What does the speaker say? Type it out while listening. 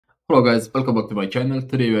Hello guys, welcome back to my channel.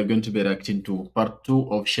 Today we are going to be reacting to part 2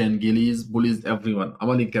 of Shane Gillis Bullies Everyone. I'm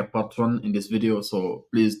gonna link up part 1 in this video, so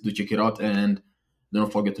please do check it out and don't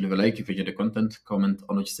forget to leave a like if you enjoy the content, comment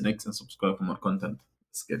on which is next, and subscribe for more content.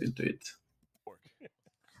 Let's get into it.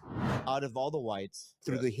 Out of all the whites,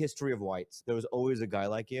 through the history of whites, there was always a guy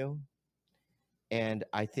like you. And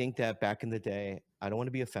I think that back in the day, I don't want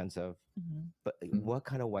to be offensive, but what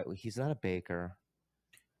kind of white? He's not a baker.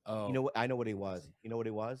 Oh, You know what? I know what he was. You know what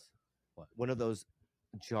he was? What? One of those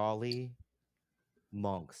jolly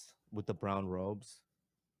monks with the brown robes.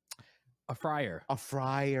 a friar. A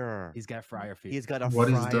friar. He's got friar feet. He's got a What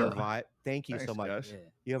is friar that? vibe. Thank you so Thanks, much. guys. Yeah.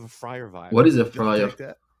 You have a friar vibe. What is a You'll friar? take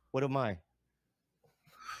that? What am I?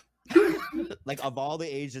 Like, of all the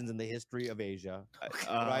Asians in the history of Asia,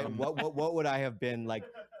 right? What would I have been like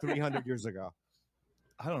 300 years ago?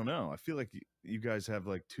 I don't know. I feel like you guys have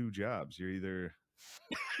like two jobs. You're either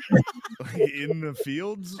in the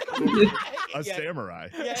fields or a samurai.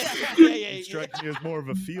 Yeah. It strikes me as more of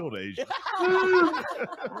a field Asian.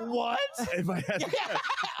 What? If I had to guess.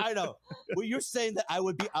 I know. Well, you're saying that I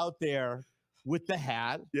would be out there with the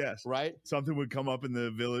hat, Yes. right? Something would come up in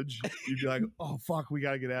the village. You'd be like, oh, fuck, we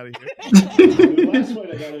got to get out of here. The last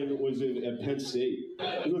fight I got in was at Penn State.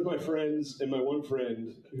 I was with my friends, and my one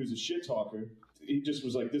friend, who's a shit talker, he just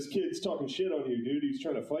was like, this kid's talking shit on you, dude. He's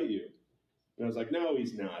trying to fight you. And I was like, no,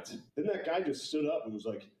 he's not. Then that guy just stood up and was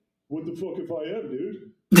like, what the fuck if I am,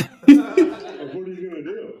 dude? Like, what are you going to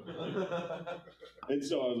do? And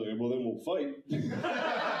so I was like, well, then we'll fight.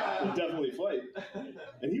 We'll definitely fight.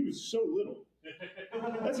 And he was so little.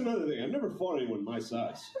 That's another thing. I've never fought anyone my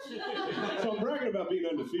size. So I'm bragging about being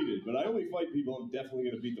undefeated, but I only fight people I'm definitely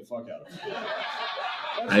going to beat the fuck out of.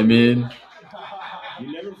 I mean,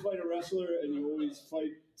 You never fight a wrestler, and you always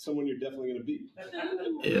fight someone you're definitely going to beat.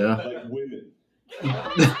 yeah. Like women.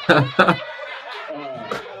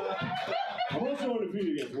 I'm also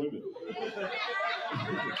undefeated against women.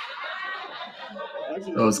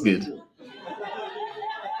 Actually, That was that's really good. true.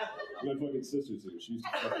 My fucking sister's here. She used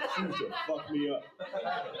to fuck me up.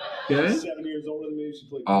 Okay, 7 years older than me. She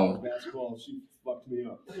played Oh. basketball. She fucked me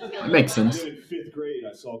up. that makes sense. Then in 5th grade,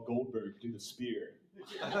 I saw Goldberg do the spear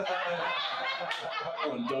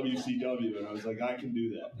on WCW, and I was like, I can do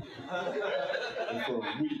that. And for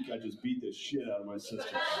a week, I just beat the shit out of my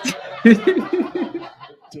sister.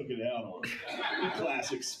 Took it out on her.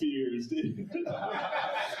 Classic spears, dude.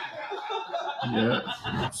 Yeah.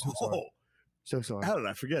 Oh, So sorry. how did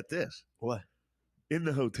I forget this? What? In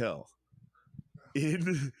the hotel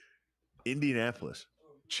in Indianapolis,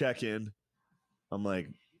 check in. I'm like,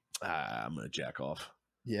 I'm going to jack off.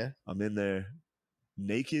 Yeah. I'm in there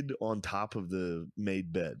naked on top of the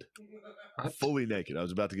made bed. What? Fully naked. I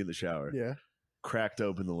was about to get in the shower. Yeah. Cracked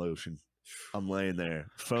open the lotion. I'm laying there,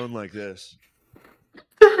 phone like this.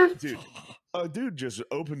 Dude, a dude just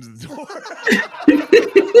opens the door.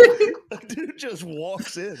 A dude just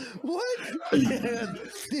walks in. What? And,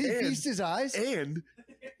 Did he feast his eyes? and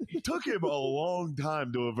it took him a long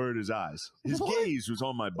time to avert his eyes. His What? gaze was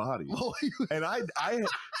on my body. Oh, And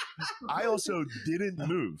I also didn't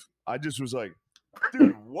move. I just was like,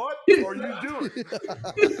 dude, what are you doing?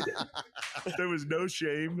 There was no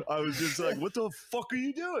shame. I was just like, what the fuck are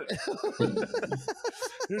you doing?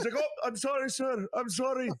 He was like, oh, I'm sorry, sir. I'm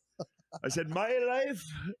sorry. I said, my life,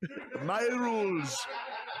 my rules.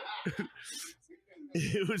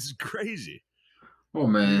 It was crazy. Oh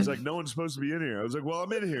He man. was like, no one's supposed to be in here. I was like, well,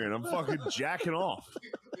 I'm in here and I'm fucking jacking off.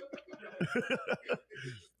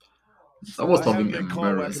 That was I haven't something been called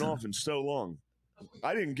whacking embarrassing. off in so long.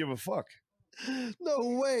 I didn't give a fuck.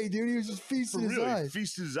 No way, dude. He was just For feasting his really, eyes.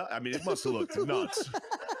 feasted his eyes. I mean, it must have looked nuts.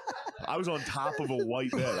 I was on top of a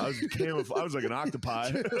white bed. I was like an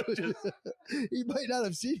octopi. He might not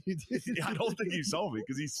have seen you, dude. I don't think he saw me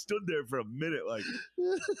because he stood there for a minute like,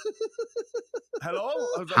 hello?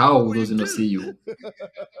 I was like, How what does he not doing? see you?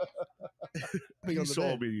 Being He on the saw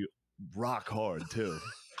bed. me rock hard too.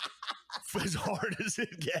 As hard as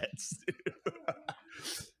it gets.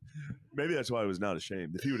 Maybe that's why I was not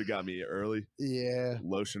ashamed. If he would have got me early, Yeah.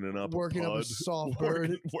 lotioning up Working a up a pud, soft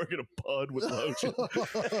bird. working a pud with lotion. Fuck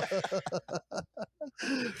you,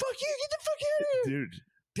 get the fuck out of here. Dude,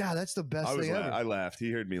 God, that's the best thing ever. I laughed.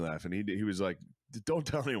 He heard me laughing. He was like, don't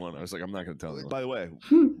tell anyone. I was like, I'm not going to tell anyone. By the way,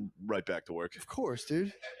 right back to work. Of course,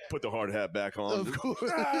 dude. Put the hard hat back on. Of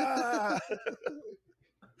course. Ah!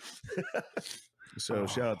 So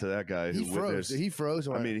shout out to that guy who He froze. witnessed. He froze.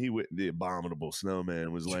 I mean, the abominable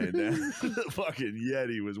snowman was laying down. The fucking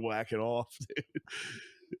Yeti was whacking off,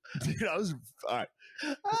 dude. Dude, I was all right,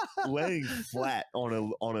 laying flat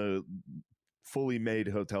on a fully made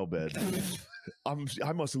hotel bed.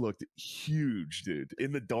 I must have looked huge, dude.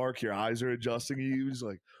 In the dark, your eyes are adjusting. He was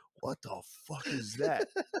like, "What the fuck is that?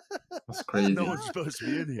 That's crazy. No one's supposed to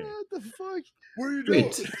be in here. What the fuck? What are you doing?"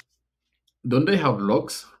 Wait, don't they have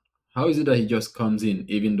locks? How is it that he just comes in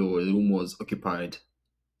even though the room was occupied?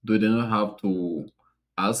 Do they not have to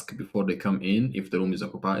ask before they come in if the room is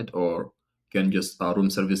occupied, or can just room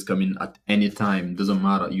service come in at any time? Doesn't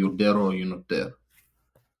matter, you're there or you're not there.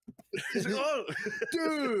 He's like, "Oh,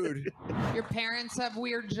 Dude. Your parents have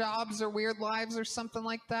weird jobs or weird lives or something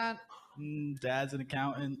like that? Dad's an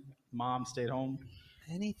accountant. Mom stayed home.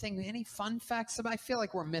 Anything? Any fun facts? I feel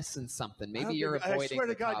like we're missing something. I Maybe don't you're think- I avoiding swear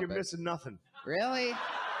to the God, you're topic. missing nothing. Really?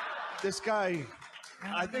 This guy,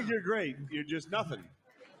 I think you're great. You're just nothing.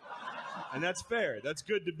 And that's fair. That's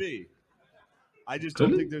good to be. I just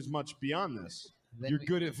don't think there's much beyond this. Then You're we-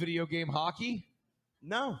 good at video game hockey?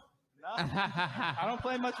 No. I don't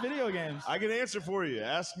play much video games. I can answer for you.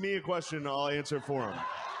 Ask me a question, and I'll answer for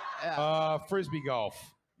him. Frisbee golf.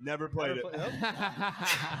 Never played it.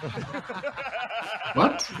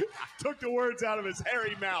 What? Took the words out of his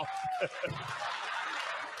hairy mouth.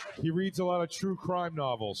 He reads a lot of true crime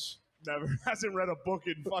novels. Never. Hasn't read a book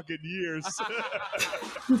in fucking years.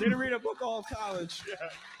 Didn't read a book all college.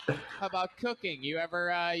 How about cooking? You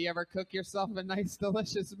ever cook yourself a nice,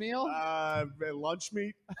 delicious meal? Lunch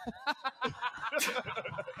meat.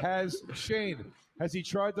 Shane, has he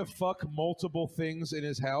tried to fuck multiple things in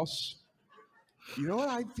his house? You know what?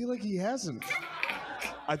 I feel like he hasn't.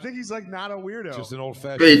 I think he's like not a weirdo. Just an old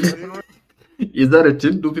fashioned. Wait, is that a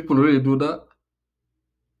thing? Do people really do that?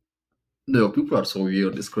 No, people are so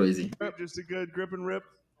weird. It's crazy. Just a good grip and rip.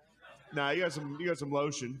 Nah, you got some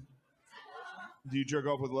lotion. Do you jerk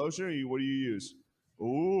off with lotion, or what do you use?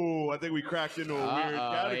 Ooh, I think we cracked into a weird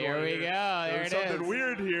category. Here we go. There There's it something is.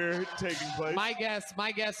 weird here taking place.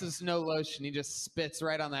 My guess is no lotion. He just spits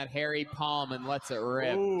right on that hairy palm and lets it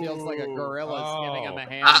rip. Ooh. Feels like a gorilla's giving him a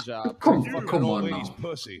hand job. Come Fucking old on lady's now.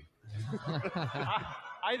 pussy.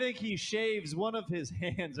 I think he shaves one of his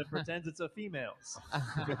hands and pretends it's a female's.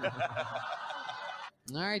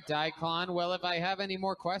 All right, Daikon. Well, if I have any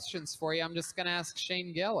more questions for you, I'm just going to ask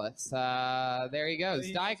Shane Gillis. There he goes.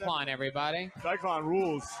 Daikon, everybody. Daikon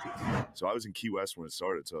rules. So I was in Key West when it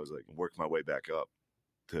started, so I was like working my way back up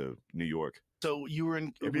to New York. So you were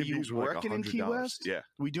in? Were you Airbnbs were like working in Key $100. West? Yeah,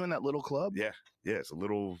 Were you doing that little club? yeah. It's a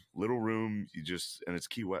little room. And it's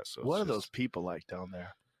Key West. So What are it's those just people like down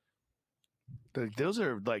there? Those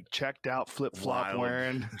are like checked out, flip flop wild,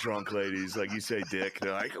 wearing. drunk ladies, like you say, dick.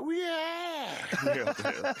 They're like, oh, yeah.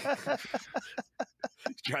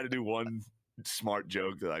 Try to do one smart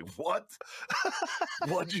joke. They're like, what?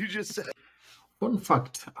 What'd you just say? Fun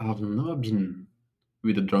fact, I've never been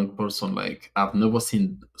with a drunk person. Like, I've never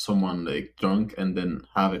seen someone like drunk and then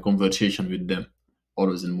have a conversation with them.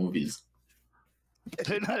 Always in movies.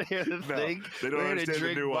 They're not here to think. they don't We're here to understand the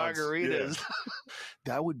drink nuance. Yeah. margaritas.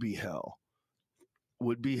 That would be hell.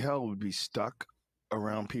 Would be stuck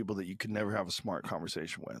around people that you could never have a smart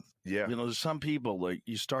conversation with. Yeah. You know, there's some people like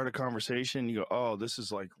you start a conversation, you go, "Oh, this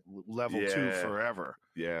is like level 2 Yeah. forever."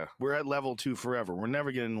 Yeah. We're at level 2 forever. We're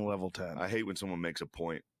never getting to level 10. I hate when someone makes a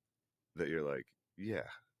point that you're like, yeah.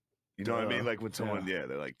 You know what I mean? Like when someone, they're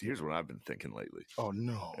like, here's what I've been thinking lately. Oh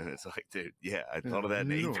no. And it's like, dude, yeah, I thought of that in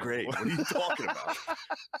 8th grade. What are you talking about?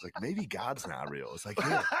 It's like, maybe God's not real. It's like,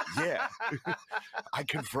 yeah. I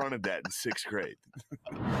confronted that in 6th grade.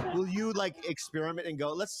 Will you like experiment and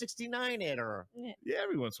go, let's 69 it, or Yeah,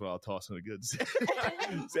 every once in a while I'll toss in a good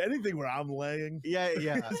so anything where I'm laying. yeah,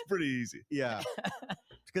 It's pretty easy. yeah.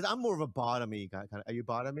 Because I'm more of a bottomy guy. Are you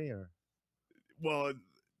bottomy or? Well,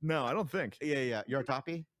 no, I don't think. Yeah. You're a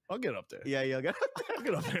toppy. I'll get up there. Yeah, you'll get. I'll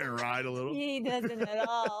get up there and ride a little. He doesn't at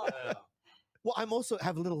all. Well, I'm also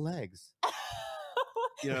have little legs.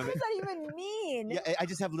 You know what I mean? What does that even mean? Yeah, I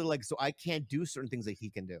just have little legs, so I can't do certain things that he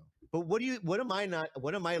can do. But what am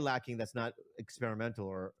I lacking that's not experimental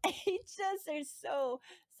or? He just are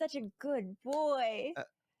such a good boy.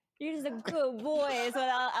 You're just a good boy is what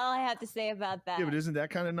all I have to say about that. Yeah, but isn't that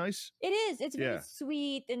kind of nice? It is. It's very Yeah.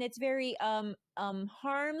 sweet and it's very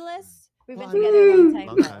harmless. We've been together a long time.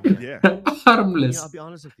 Long time, Yeah. Harmless. I'll be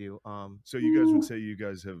honest with you. So you guys would say you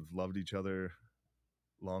guys have loved each other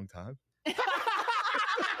long time?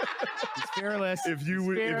 It's fearless. If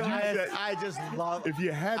you said, I just love. if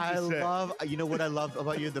you had to say, love. You know what I love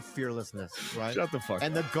about you? The fearlessness, right? shut the fuck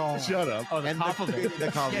And up. the gall. Shut up. Oh, the And compliment.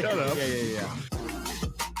 the compliment. Shut up. Yeah.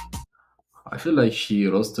 I feel like she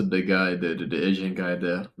roasted the guy, the Asian guy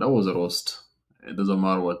there. That was a roast. It doesn't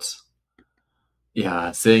matter what.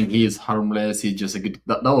 Yeah, saying he is harmless, he's just a good.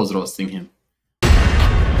 That was roasting him.